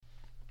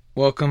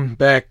Welcome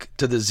back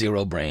to the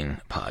Zero Brain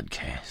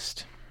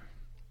Podcast.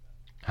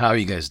 How are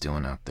you guys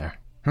doing out there?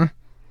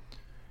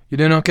 You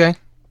doing okay?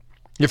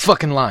 You're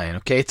fucking lying,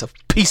 okay? It's a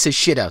piece of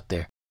shit out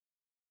there.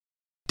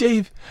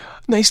 Dave,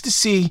 nice to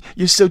see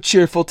you're so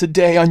cheerful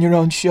today on your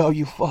own show,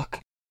 you fuck.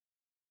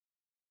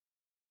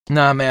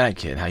 Nah, man, I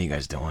kid. How you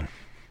guys doing?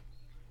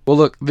 Well,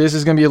 look, this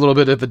is going to be a little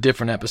bit of a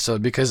different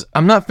episode because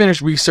I'm not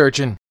finished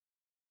researching,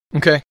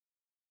 okay?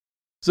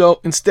 So,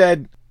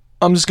 instead,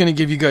 I'm just going to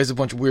give you guys a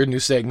bunch of weird new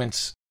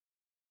segments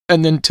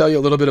and then tell you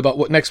a little bit about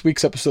what next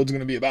week's episode is going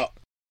to be about.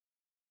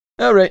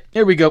 Alright,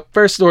 here we go.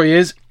 First story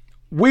is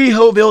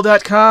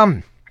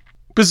WeHoville.com.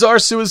 Bizarre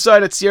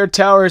suicide at Sierra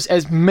Towers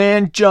as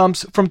man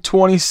jumps from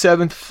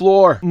 27th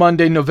floor.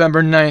 Monday,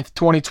 November 9th,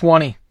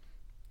 2020.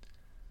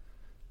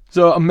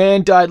 So, a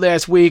man died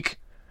last week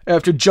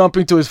after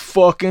jumping to his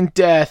fucking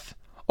death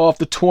off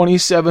the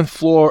 27th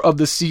floor of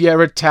the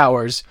Sierra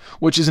Towers,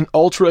 which is an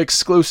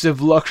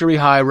ultra-exclusive luxury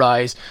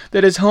high-rise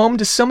that is home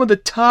to some of the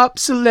top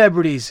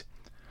celebrities.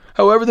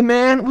 However, the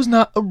man was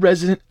not a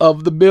resident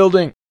of the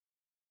building.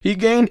 He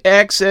gained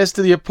access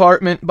to the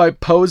apartment by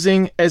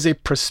posing as a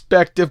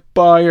prospective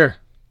buyer.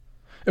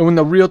 And when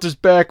the realtor's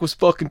back was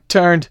fucking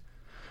turned,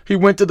 he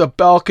went to the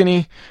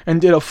balcony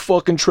and did a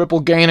fucking triple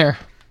gainer.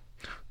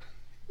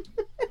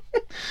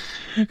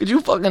 Could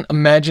you fucking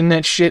imagine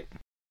that shit?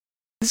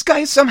 This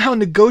guy somehow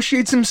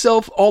negotiates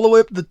himself all the way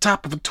up to the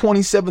top of a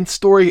 27th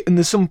story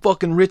into some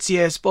fucking ritzy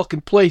ass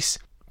fucking place.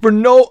 For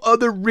no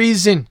other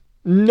reason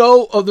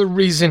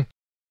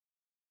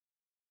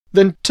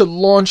than to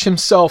launch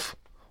himself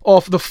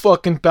off the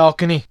fucking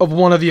balcony of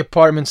one of the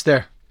apartments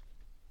there.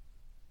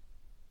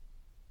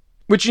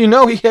 Which he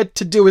had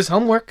to do his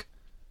homework.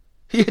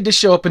 He had to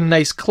show up in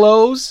nice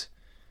clothes.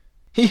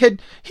 He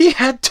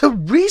had to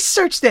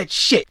research that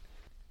shit.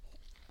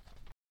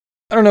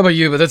 I don't know about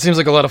you, but that seems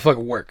like a lot of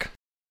fucking work.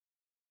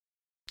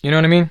 You know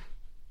what I mean?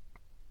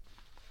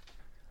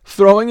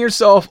 Throwing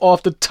yourself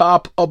off the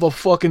top of a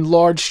fucking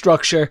large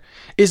structure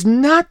is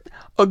not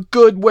a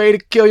good way to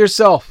kill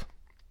yourself.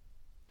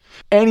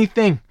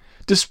 Anything,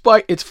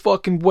 despite its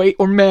fucking weight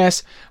or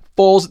mass,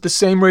 falls at the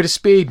same rate of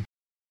speed.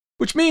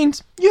 Which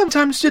means you have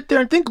time to sit there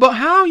and think about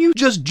how you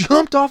just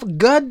jumped off a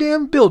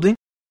goddamn building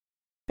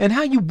and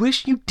how you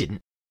wish you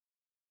didn't.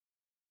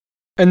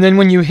 And then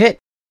when you hit,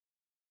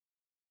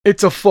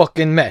 it's a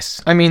fucking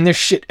mess. I mean, there's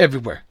shit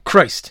everywhere.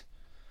 Christ.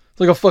 It's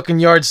like a fucking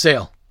yard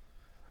sale.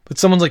 But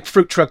someone's like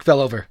fruit truck fell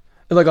over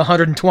at like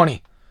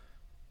 120.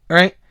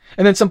 Alright?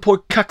 And then some poor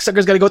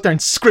cocksucker's gotta go out there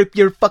and scrape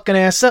your fucking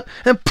ass up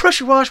and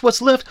pressure wash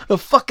what's left the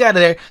fuck out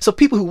of there so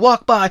people who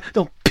walk by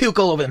don't puke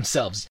all over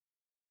themselves.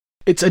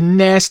 It's a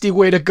nasty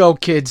way to go,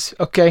 kids,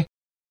 okay?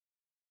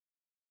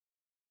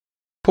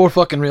 Poor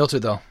fucking realtor,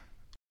 though.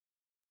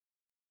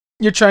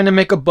 You're trying to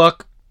make a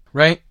buck,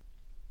 right?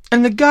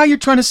 And the guy you're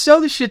trying to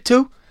sell this shit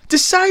to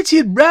decides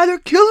he'd rather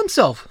kill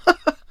himself.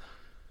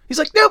 He's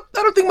like, nope,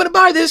 I don't think I'm gonna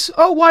buy this.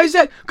 Oh, why is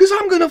that? Because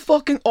I'm gonna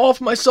fucking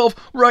off myself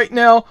right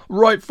now,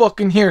 right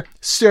fucking here.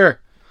 Sir,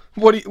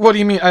 what do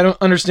you mean? I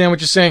don't understand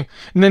what you're saying.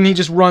 And then he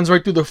just runs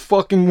right through the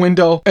fucking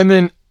window, and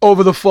then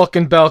over the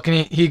fucking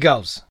balcony he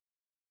goes.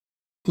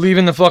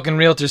 Leaving the fucking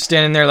realtor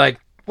standing there like,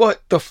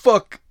 what the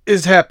fuck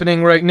is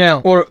happening right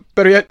now? Or,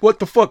 better yet, what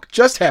the fuck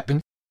just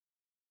happened?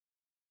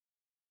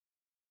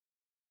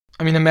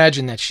 I mean,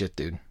 imagine that shit,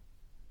 dude.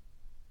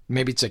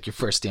 Maybe it's like your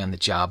first day on the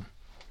job,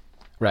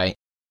 right?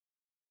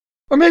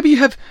 Or maybe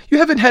you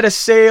haven't had a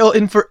sale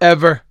in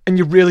forever and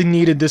you really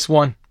needed this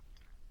one.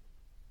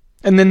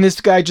 And then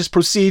this guy just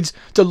proceeds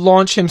to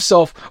launch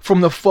himself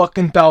from the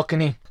fucking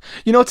balcony.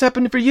 You know what's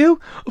happening for you?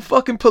 A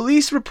fucking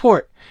police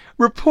report.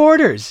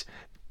 Reporters.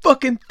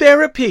 Fucking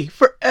therapy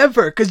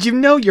forever. Because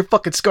you're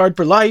fucking scarred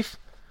for life.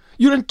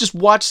 You don't just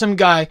watch some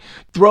guy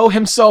throw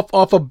himself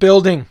off a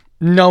building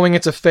knowing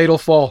it's a fatal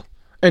fall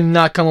and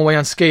not come away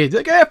unscathed.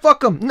 Like,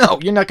 fuck him. No,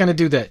 you're not going to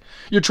do that.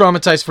 You're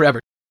traumatized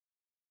forever.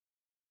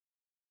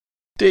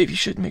 Dave, you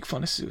shouldn't make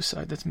fun of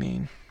suicide. That's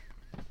mean.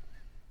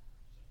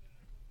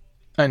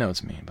 I know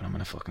it's mean, but I'm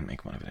gonna fucking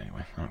make fun of it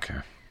anyway. I don't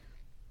care.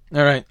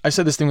 Alright, I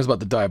said this thing was about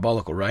the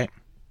diabolical, right?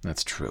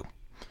 That's true.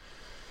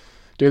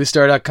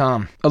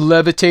 DailyStar.com. A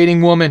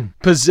levitating woman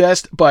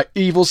possessed by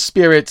evil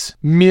spirits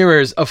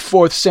mirrors a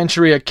 4th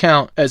century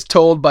account as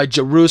told by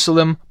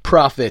Jerusalem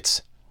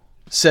prophets.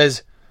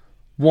 Says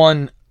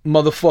one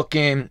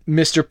motherfucking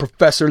Mr.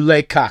 Professor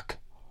Laycock.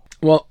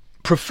 Well,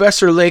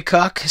 Professor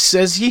Laycock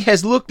says he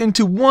has looked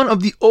into one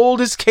of the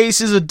oldest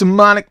cases of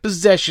demonic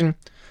possession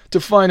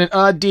to find an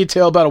odd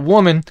detail about a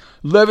woman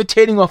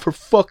levitating off her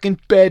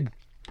fucking bed.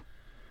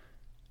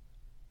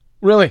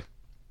 Really?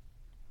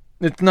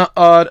 It's not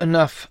odd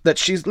enough that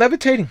she's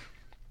levitating.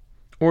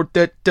 Or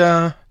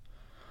that,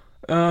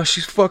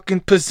 she's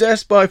fucking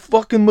possessed by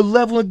fucking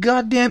malevolent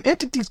goddamn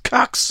entities,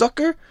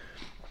 cocksucker.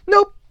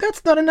 Nope,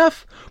 that's not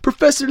enough.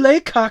 Professor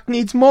Laycock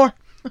needs more.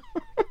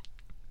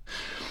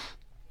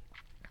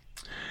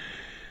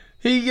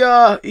 He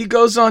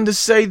goes on to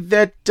say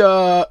that,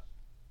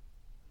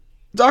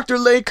 Dr.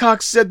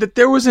 Laycock said that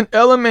there was an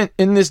element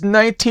in this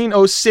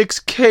 1906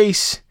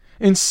 case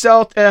in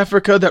South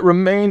Africa that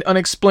remained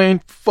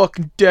unexplained for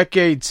fucking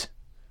decades.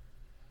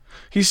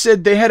 He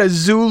said they had a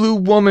Zulu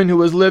woman who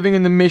was living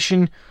in the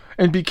mission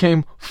and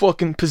became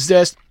fucking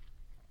possessed.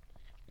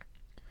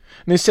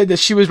 And they said that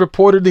she was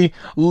reportedly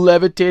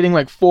levitating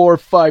like 4 or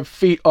 5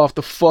 feet off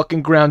the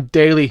fucking ground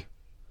daily.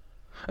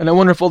 And I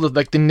wonder if all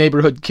the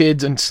neighborhood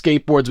kids and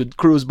skateboards would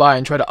cruise by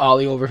and try to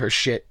ollie over her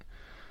shit.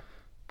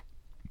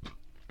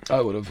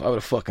 I would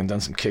have fucking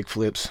done some kick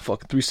flips.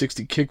 Fucking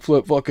 360 kick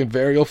flip, fucking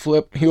varial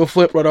flip, heel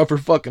flip right off her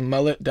fucking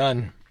mullet.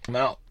 Done. I'm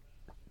out.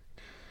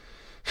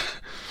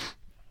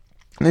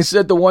 And they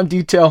said the one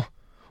detail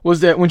was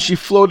that when she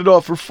floated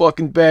off her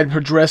fucking bed, her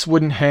dress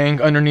wouldn't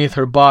hang underneath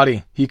her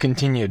body. He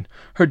continued.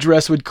 Her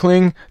dress would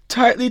cling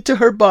tightly to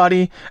her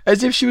body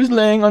as if she was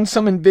laying on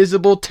some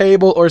invisible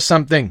table or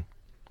something.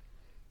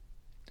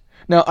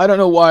 Now, I don't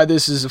know why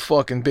this is a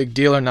fucking big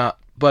deal or not,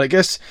 but I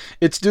guess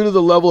it's due to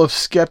the level of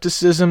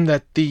skepticism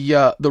that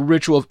the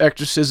ritual of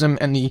exorcism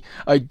and the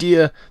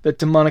idea that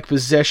demonic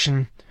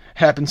possession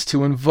happens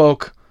to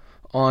invoke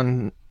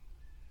on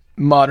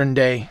modern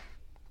day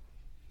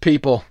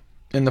people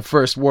in the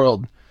first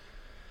world.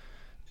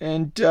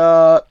 And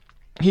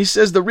he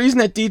says the reason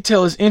that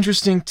detail is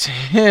interesting to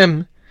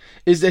him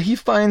is that he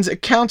finds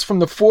accounts from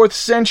the 4th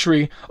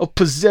century of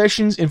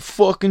possessions in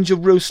fucking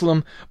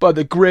Jerusalem by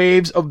the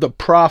graves of the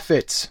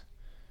prophets.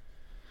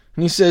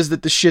 And he says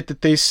that the shit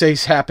that they say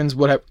happens,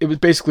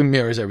 it basically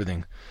mirrors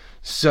everything.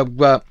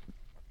 So,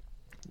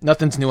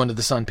 nothing's new under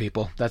the sun,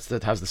 people. That's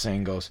how the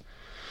saying goes.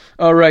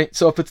 Alright,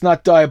 so if it's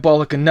not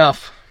diabolic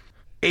enough,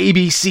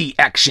 ABC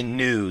Action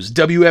News,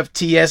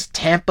 WFTS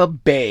Tampa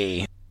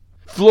Bay.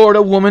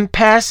 Florida woman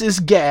passes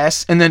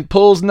gas and then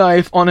pulls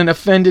knife on an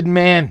offended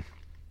man.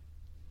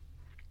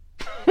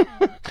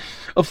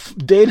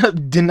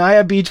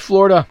 Dania Beach,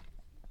 Florida.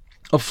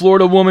 A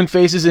Florida woman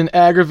faces an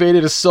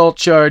aggravated assault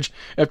charge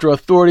after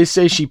authorities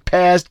say she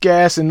passed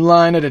gas in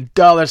line at a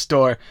dollar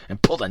store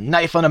and pulled a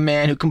knife on a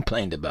man who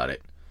complained about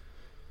it.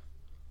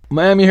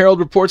 Miami Herald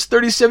reports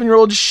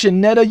 37-year-old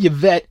Shanetta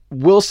Yvette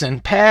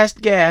Wilson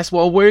passed gas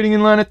while waiting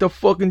in line at the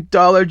fucking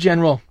Dollar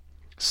General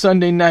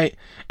Sunday night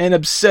and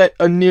upset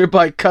a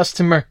nearby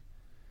customer.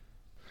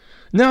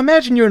 Now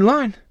imagine you're in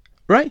line,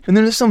 right? And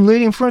then there's some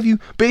lady in front of you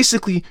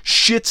basically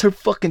shits her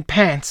fucking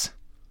pants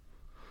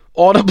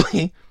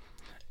audibly.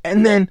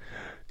 And then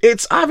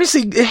it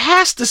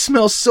has to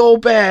smell so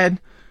bad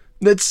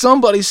that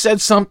somebody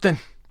said something.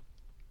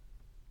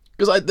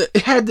 Because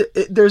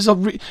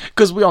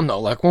we all know,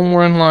 like, when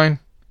we're in line,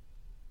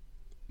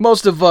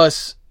 most of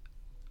us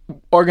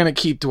are going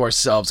to keep to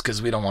ourselves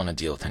because we don't want to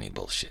deal with any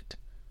bullshit.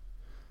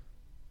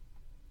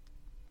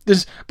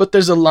 But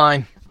there's a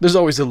line. There's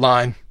always a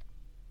line,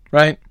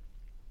 right?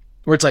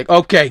 Where it's like,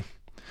 okay,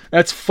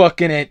 that's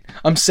fucking it.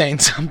 I'm saying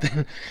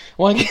something.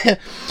 Well,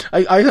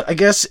 I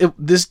guess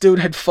this dude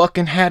had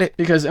fucking had it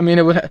because, I mean,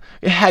 it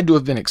had to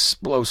have been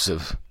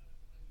explosive.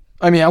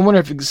 I mean, I wonder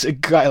if a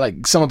guy,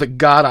 like, some of it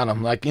got on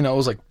him. Like, it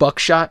was like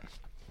buckshot.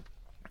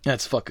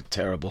 That's fucking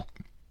terrible.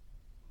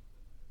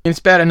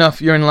 It's bad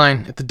enough you're in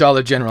line at the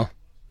Dollar General,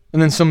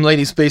 and then some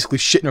lady's basically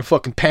shitting her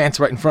fucking pants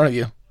right in front of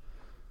you.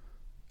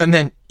 And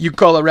then you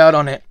call her out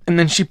on it, and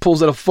then she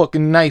pulls out a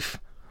fucking knife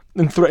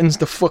and threatens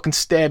to fucking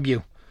stab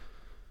you.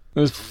 It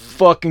was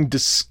fucking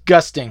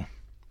disgusting.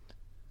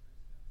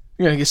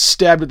 You're gonna get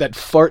stabbed with that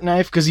fart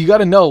knife? Because you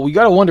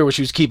gotta wonder where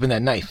she was keeping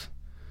that knife.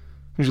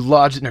 She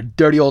lodged it in her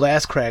dirty old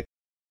ass crack.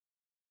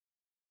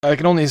 I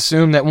can only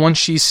assume that once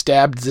she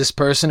stabbed this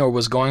person, or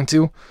was going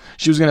to,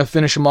 she was going to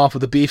finish him off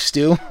with a beef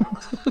stew.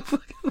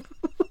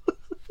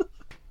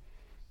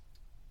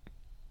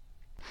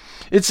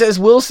 It says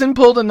Wilson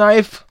pulled a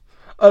knife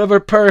out of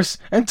her purse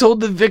and told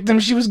the victim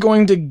she was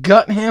going to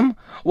gut him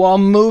while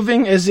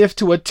moving as if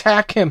to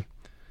attack him.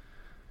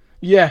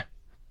 Yeah.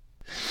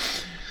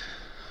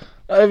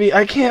 I mean,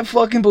 I can't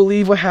fucking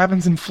believe what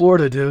happens in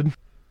Florida, dude.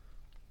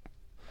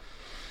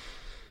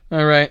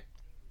 Alright.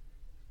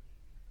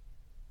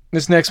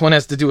 This next one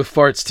has to do with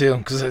farts, too.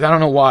 Because I don't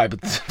know why,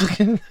 but...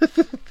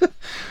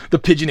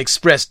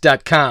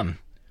 ThePigeonExpress.com.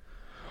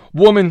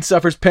 Woman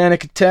suffers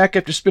panic attack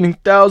after spending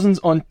thousands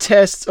on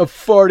tests of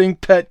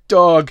farting pet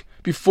dog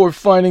before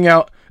finding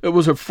out it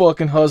was her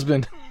fucking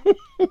husband.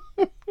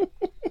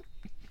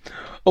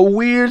 A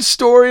weird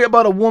story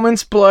about a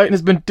woman's plight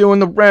has been doing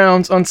the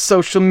rounds on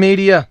social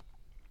media.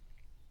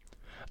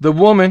 The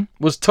woman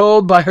was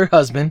told by her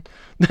husband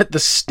that the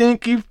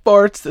stinky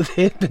farts that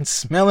they had been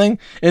smelling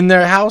in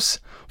their house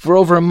for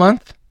over a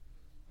month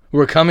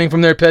were coming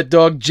from their pet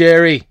dog,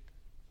 Jerry.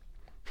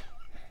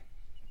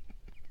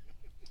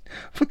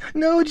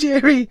 No,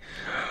 Jerry.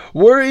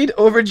 Worried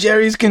over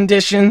Jerry's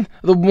condition,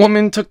 the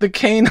woman took the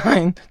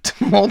canine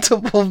to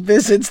multiple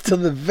visits to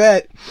the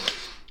vet.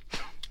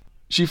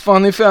 She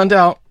finally found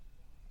out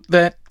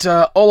that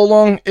all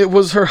along it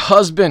was her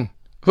husband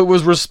who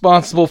was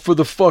responsible for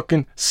the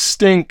fucking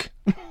stink.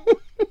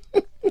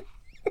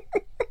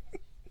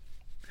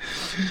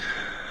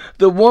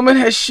 The woman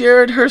has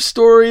shared her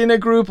story in a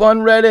group on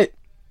Reddit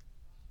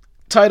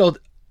titled,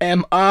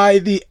 "Am I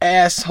the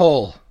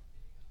Asshole?"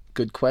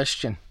 Good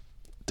question.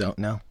 Don't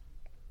know.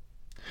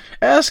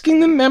 asking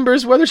the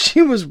members whether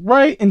she was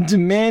right in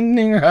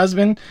demanding her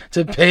husband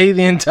to pay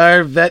the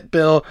entire vet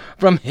bill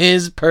from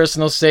his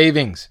personal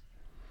savings.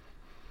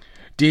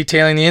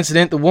 Detailing the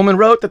incident, the woman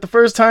wrote that the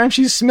first time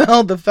she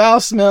smelled the foul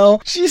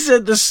smell, she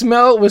said the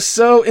smell was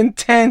so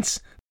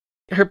intense.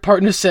 Her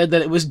partner said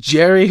that it was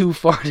Jerry who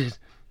farted.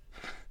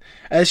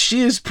 As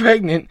she is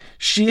pregnant,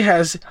 she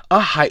has a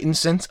heightened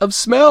sense of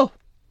smell.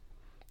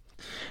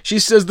 She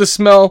says the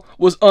smell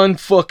was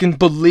unfucking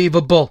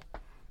believable.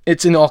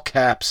 It's in all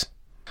caps.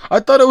 I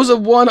thought it was a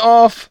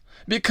one-off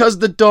because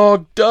the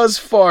dog does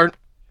fart,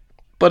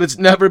 but it's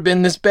never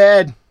been this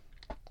bad.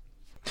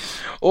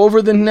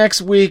 Over the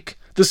next week,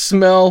 the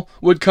smell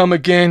would come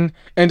again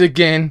and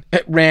again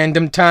at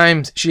random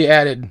times, she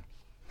added.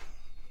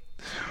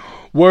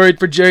 Worried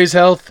for Jerry's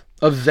health,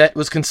 a vet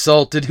was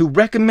consulted who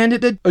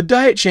recommended a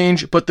diet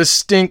change, but the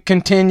stink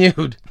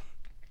continued.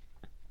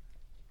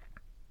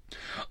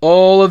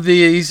 All of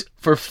these,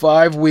 for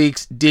 5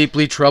 weeks,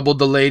 deeply troubled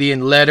the lady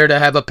and led her to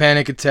have a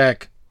panic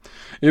attack.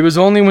 It was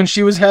only when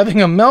she was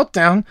having a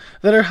meltdown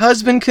that her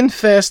husband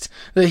confessed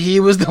that he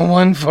was the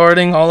one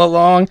farting all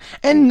along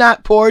and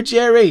not poor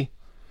Jerry.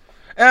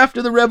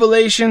 After the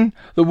revelation,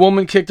 the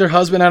woman kicked her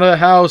husband out of the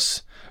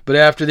house, but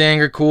after the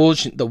anger cooled,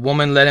 the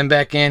woman let him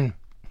back in.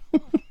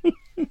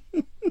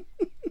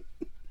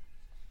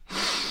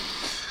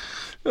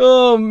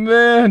 Oh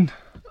man,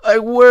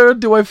 where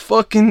do I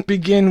fucking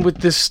begin with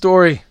this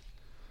story?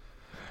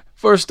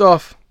 First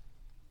off,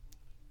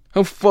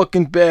 how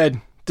fucking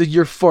bad do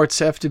your farts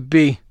have to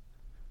be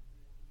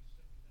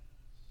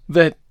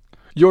that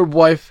your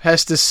wife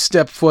has to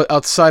step foot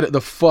outside of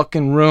the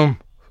fucking room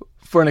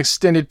for an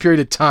extended period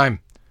of time?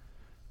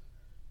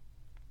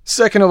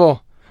 Second of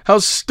all, how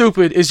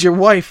stupid is your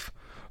wife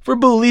for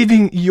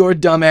believing your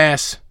dumb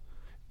ass?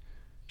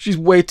 She's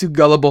way too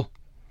gullible.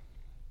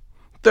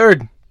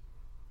 Third,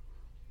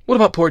 what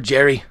about poor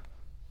Jerry?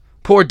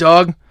 Poor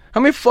dog.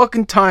 How many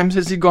fucking times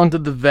has he gone to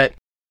the vet?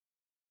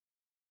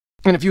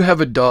 And if you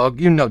have a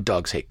dog, you know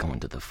dogs hate going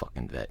to the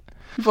fucking vet.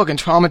 You fucking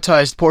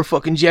traumatized poor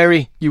fucking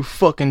Jerry, you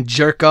fucking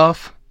jerk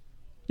off.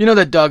 You know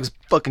that dog's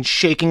fucking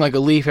shaking like a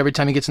leaf every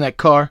time he gets in that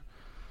car.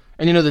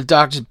 And you know the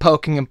doctor's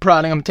poking and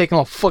prodding him, taking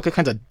all fucking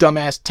kinds of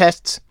dumbass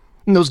tests.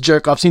 And those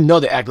jerk offs, you know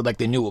they acted like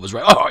they knew what was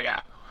right. Oh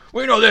yeah,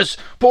 we know this.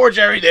 Poor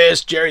Jerry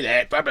this, Jerry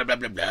that, blah blah blah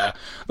blah blah.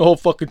 The whole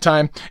fucking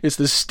time, it's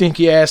the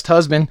stinky-assed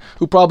husband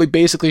who probably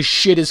basically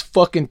shit his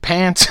fucking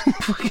pants.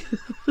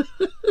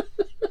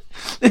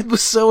 It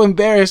was so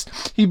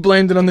embarrassed, he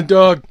blamed it on the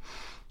dog.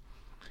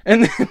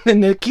 And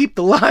then to keep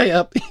the lie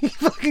up, he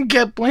fucking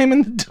kept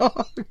blaming the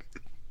dog.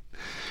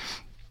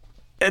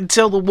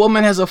 Until the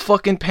woman has a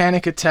fucking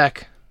panic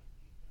attack.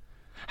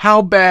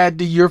 How bad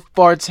do your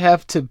farts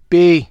have to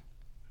be?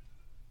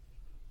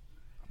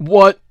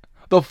 What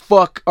the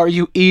fuck are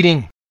you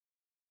eating?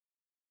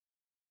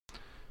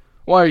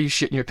 Why are you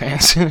shitting your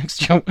pants?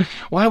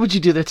 Why would you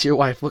do that to your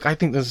wife? Look, I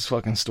think this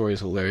fucking story is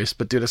hilarious,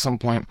 but dude, at some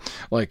point,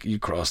 like, you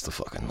crossed the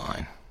fucking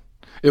line.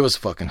 It was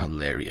fucking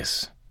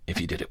hilarious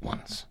if you did it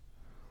once.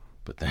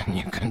 But then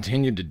you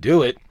continued to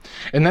do it,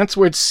 and that's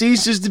where it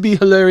ceases to be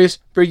hilarious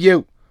for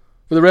you.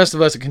 For the rest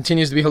of us, it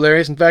continues to be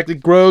hilarious. In fact,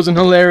 it grows in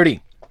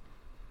hilarity.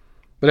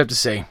 But I have to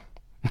say,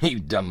 you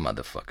dumb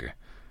motherfucker.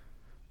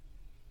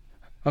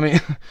 I mean,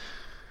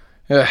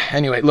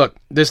 anyway, look,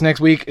 this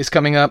next week is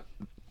coming up.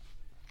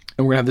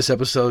 And we're going to have this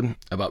episode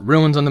about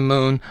ruins on the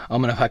moon.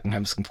 I'm going to fucking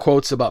have some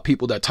quotes about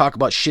people that talk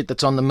about shit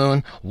that's on the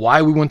moon,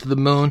 why we went to the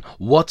moon,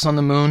 what's on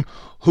the moon,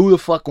 who the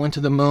fuck went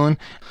to the moon.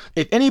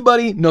 If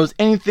anybody knows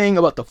anything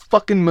about the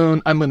fucking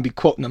moon, I'm going to be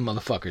quoting them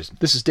motherfuckers.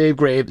 This is Dave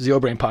Graves,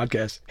 Zero Brain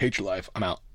Podcast. Hate your life. I'm out.